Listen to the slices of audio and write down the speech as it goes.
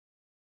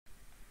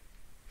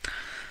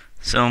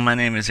So my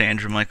name is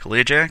Andrew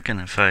Mikolajczak,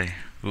 and if I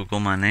Google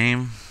my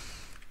name,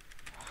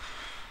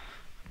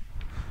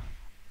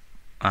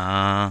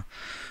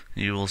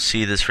 you will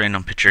see this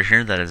random picture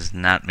here. That is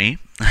not me.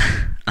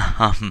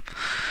 um,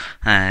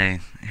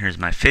 Here's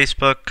my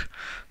Facebook.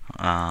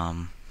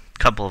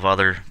 Couple of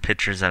other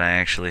pictures that I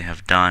actually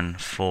have done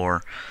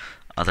for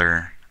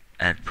other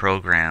ed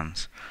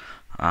programs.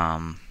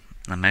 I'm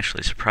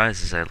actually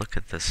surprised as I look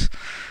at this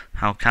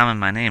how common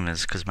my name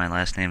is, because my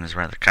last name is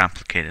rather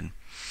complicated.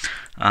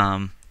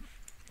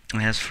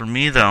 As for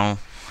me, though,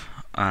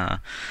 I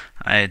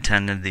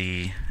attended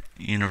the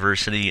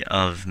University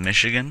of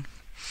Michigan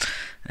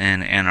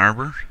in Ann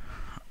Arbor.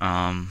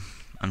 I'm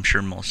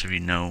sure most of you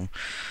know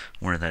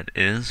where that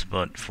is,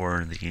 but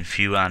for the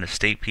few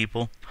out-of-state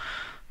people,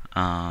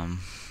 the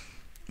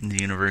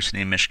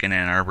University of Michigan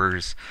Ann Arbor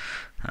is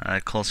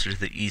closer to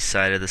the east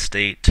side of the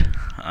state,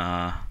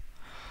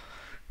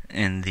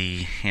 in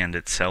the hand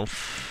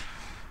itself.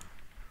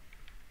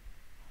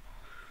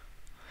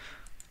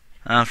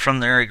 From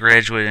there, I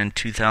graduated in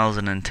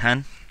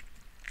 2010.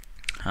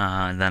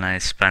 Then I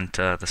spent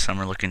the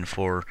summer looking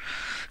for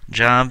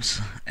jobs,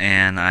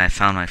 and I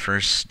found my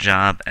first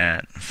job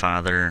at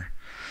Father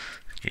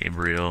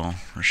Gabriel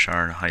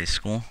Richard High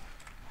School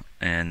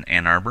in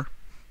Ann Arbor.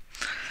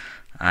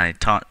 I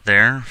taught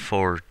there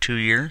for 2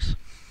 years.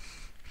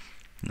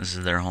 This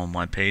is their home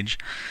webpage.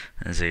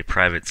 It is a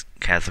private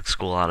Catholic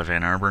school out of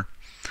Ann Arbor.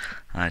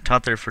 I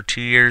taught there for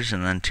 2 years,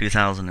 and then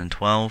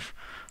 2012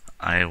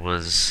 I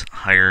was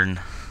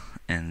hired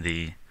in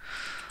the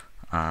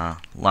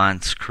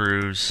L'Anse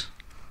Creuse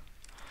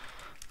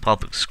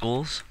public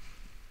schools.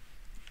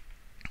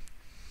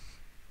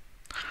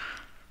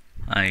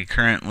 I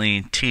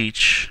currently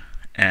teach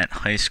at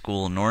High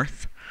School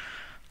North.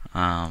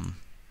 This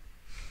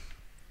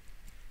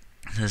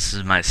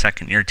is my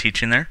second year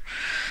teaching there,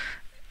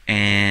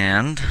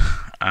 and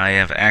I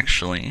have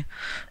actually,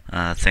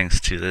 thanks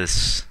to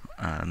this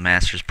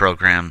master's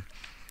program,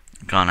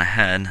 gone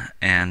ahead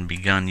and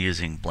begun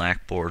using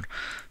Blackboard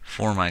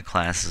for my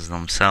classes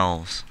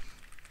themselves.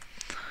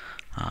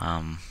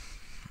 In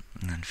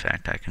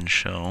fact, I can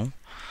show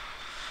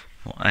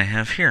what I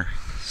have here.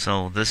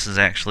 So this is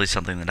actually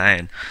something that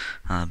I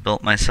had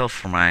built myself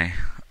for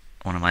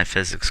one of my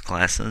physics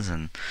classes,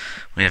 and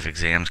we have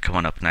exams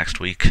coming up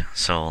next week,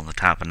 so the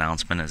top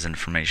announcement is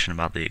information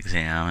about the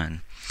exam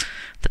and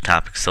the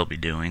topics they'll be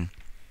doing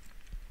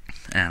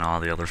and all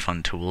the other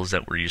fun tools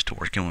that we're used to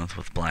working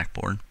with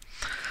Blackboard.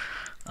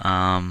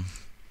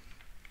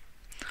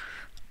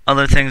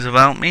 Other things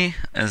about me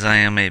is I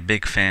am a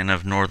big fan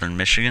of northern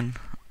Michigan.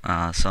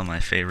 Some of my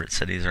favorite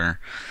cities are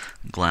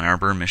Glen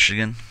Arbor,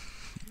 Michigan.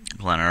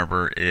 Glen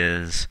Arbor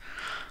is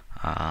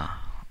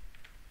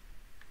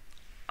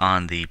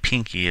on the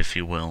pinky, if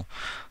you will,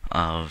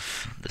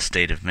 of the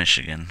state of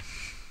Michigan.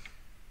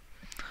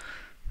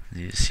 As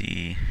you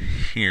see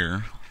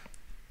here,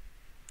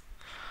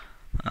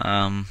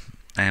 I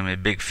am a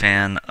big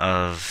fan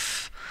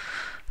of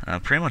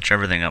pretty much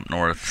everything up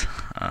north.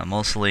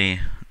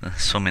 Mostly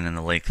swimming in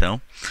the lake,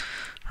 though.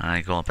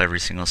 I go up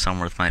every single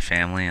summer with my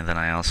family, and then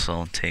I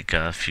also take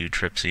a few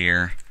trips a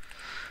year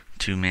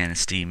to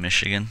Manistee,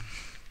 Michigan,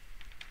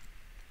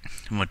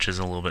 which is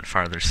a little bit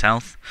farther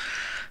south.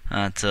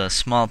 It's a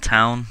small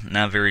town,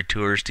 not very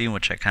touristy,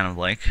 which I kind of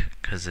like,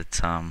 because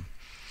it's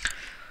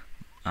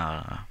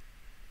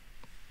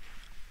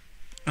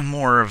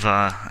more of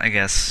a, I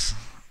guess,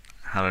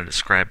 how to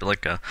describe it,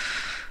 like a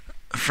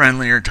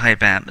friendlier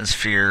type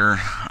atmosphere,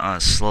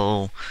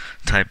 slow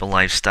type of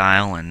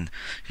lifestyle, and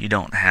you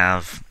don't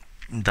have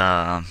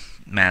the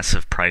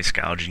massive price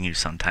gouging you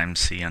sometimes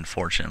see,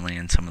 unfortunately,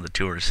 in some of the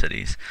tourist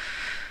cities.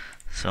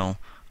 So,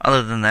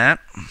 other than that,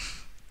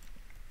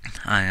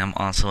 I am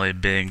also a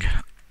big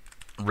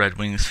Red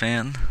Wings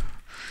fan,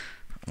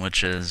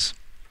 which is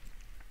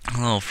a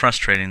little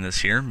frustrating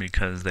this year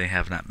because they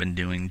have not been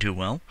doing too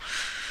well.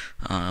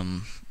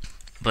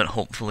 But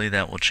hopefully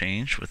that will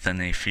change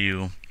within a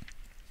few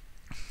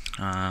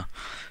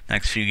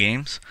next few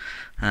games.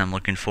 I'm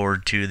looking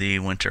forward to the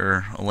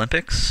Winter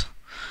Olympics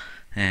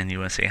and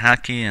USA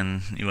Hockey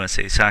and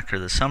USA Soccer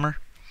this summer.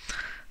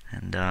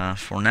 And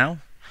for now,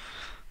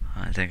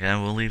 I think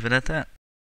I will leave it at that.